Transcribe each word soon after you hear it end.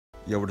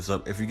Yo, what is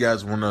up? If you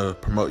guys want to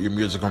promote your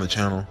music on the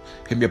channel,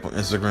 hit me up on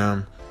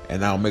Instagram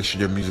and I'll make sure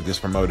your music gets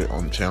promoted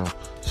on the channel.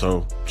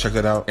 So check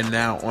that out. And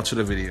now onto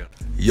the video.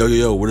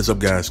 Yo, what is up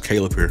guys?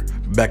 Caleb here,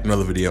 back with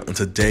another video. And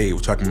today we're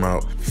talking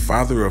about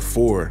Father of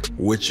Four,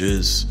 which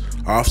is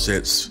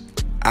Offset's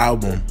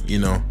album,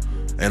 and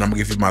I'm gonna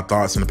give you my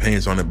thoughts and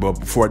opinions on it. But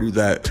before I do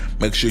that,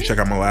 make sure you check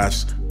out my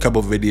last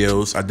couple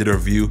videos. I did a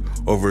review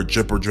over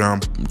Drip or Drown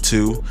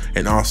 2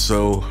 and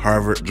also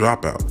Harvard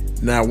Dropout.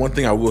 Now, one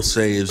thing I will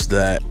say is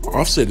that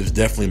Offset is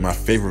definitely my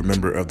favorite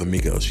member of the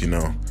Migos,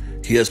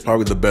 He has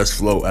probably the best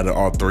flow out of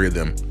all three of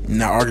them.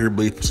 Now,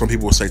 arguably, some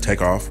people will say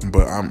Takeoff,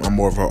 but I'm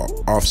more of an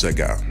Offset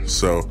guy.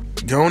 So,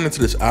 going into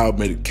this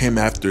album, it came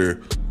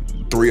after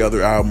three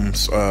other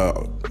albums,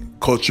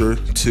 Culture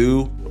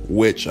 2,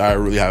 which I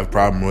really have a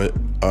problem with.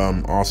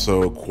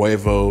 Also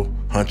Quavo,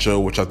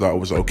 Huncho, which I thought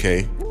was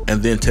okay.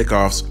 And then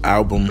Takeoff's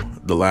album,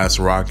 The Last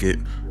Rocket,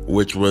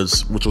 which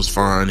was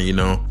fine,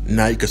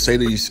 Now you could say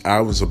these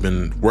albums have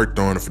been worked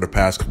on for the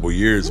past couple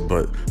years,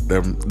 but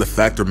the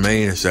fact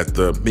remains that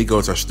the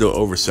Migos are still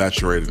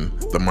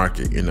oversaturating the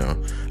market,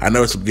 I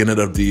know it's the beginning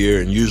of the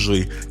year and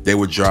usually they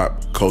would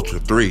drop Culture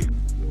 3.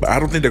 But I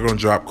don't think they're going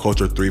to drop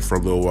Culture 3 for a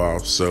little while,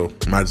 so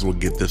might as well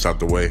get this out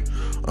the way.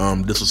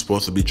 This was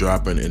supposed to be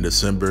dropping in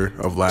December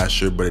of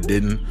last year, but it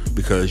didn't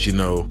because,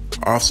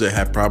 Offset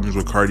had problems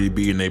with Cardi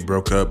B and they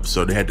broke up,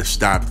 so they had to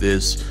stop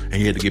this and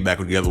he had to get back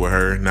together with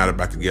her. Now they're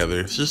back together.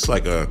 It's just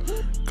like a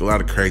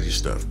lot of crazy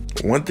stuff.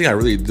 One thing I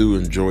really do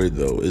enjoy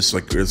though is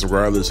it's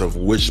regardless of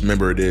which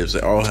member it is, they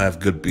all have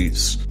good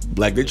beats.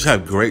 Like they just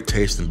have great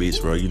taste in beats,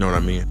 bro. You know what I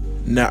mean?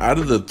 Now, out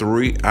of the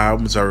three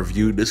albums I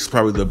reviewed, this is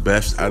probably the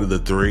best out of the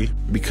three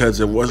because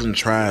it wasn't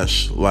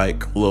trash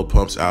like Lil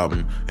Pump's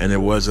album and it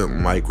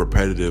wasn't like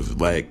repetitive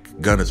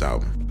like Gunna's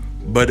album.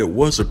 But it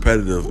was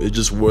repetitive. It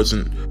just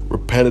wasn't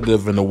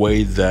repetitive in a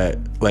way that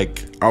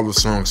like all the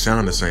songs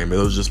sound the same. It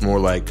was just more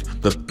like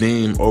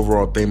the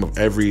overall theme of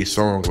every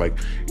song. Like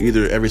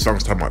either every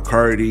song's talking about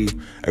Cardi,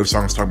 every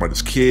song's talking about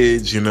his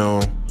kids,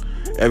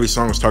 Every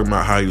song was talking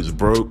about how he was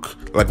broke.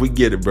 Like, we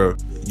get it, bro.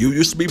 You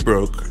used to be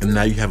broke, and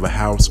now you have a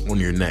house on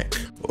your neck.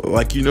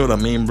 Like, you know what I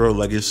mean, bro?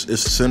 Like, it's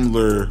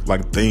similar,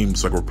 like,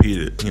 themes, like,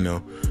 repeated,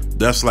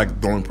 That's, like,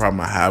 the only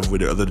problem I have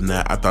with it. Other than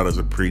that, I thought it was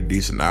a pretty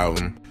decent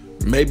album.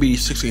 Maybe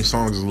 16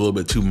 songs is a little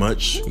bit too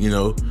much,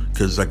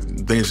 because, like,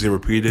 things get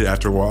repeated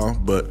after a while.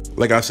 But,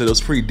 like I said, it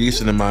was pretty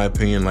decent in my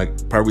opinion,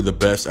 like, probably the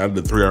best out of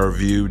the three I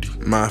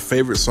reviewed. My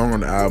favorite song on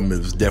the album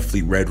is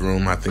definitely Red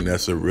Room. I think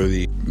that's a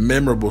really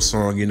memorable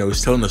song.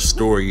 He's telling a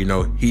story.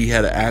 He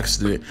had an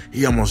accident.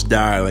 He almost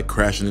died, like,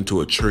 crashing into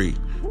a tree.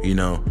 He's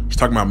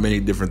talking about many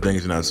different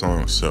things in that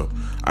song. So,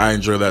 I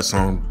enjoy that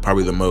song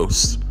probably the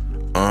most.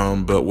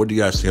 But what do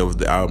you guys think of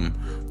the album?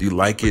 Do you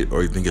like it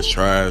or you think it's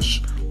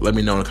trash? Let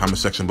me know in the comment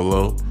section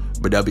below.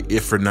 But that'll be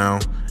it for now.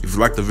 If you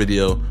like the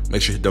video,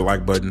 make sure you hit the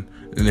like button.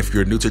 And if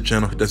you're new to the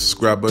channel, hit that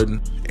subscribe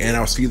button. And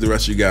I'll see the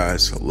rest of you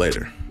guys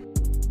later.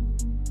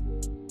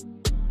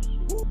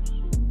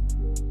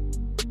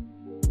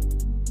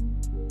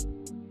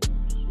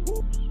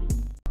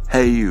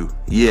 Hey you,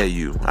 yeah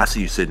you, I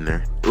see you sitting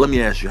there. Let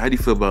me ask you, how do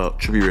you feel about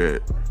Trippie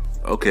Redd?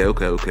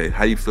 Okay.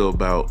 How do you feel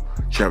about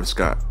Travis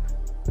Scott?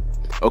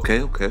 Okay.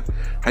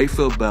 How you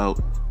feel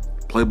about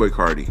Playboi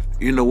Carti?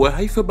 You know what?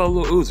 How you feel about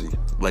Lil Uzi?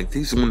 Like,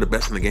 these are one of the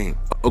best in the game.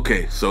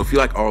 Okay, so if you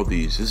like all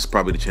these, this is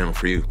probably the channel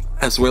for you,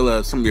 as well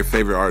as some of your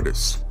favorite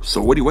artists.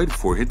 So what are you waiting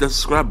for? Hit that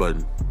subscribe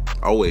button.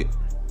 I'll wait.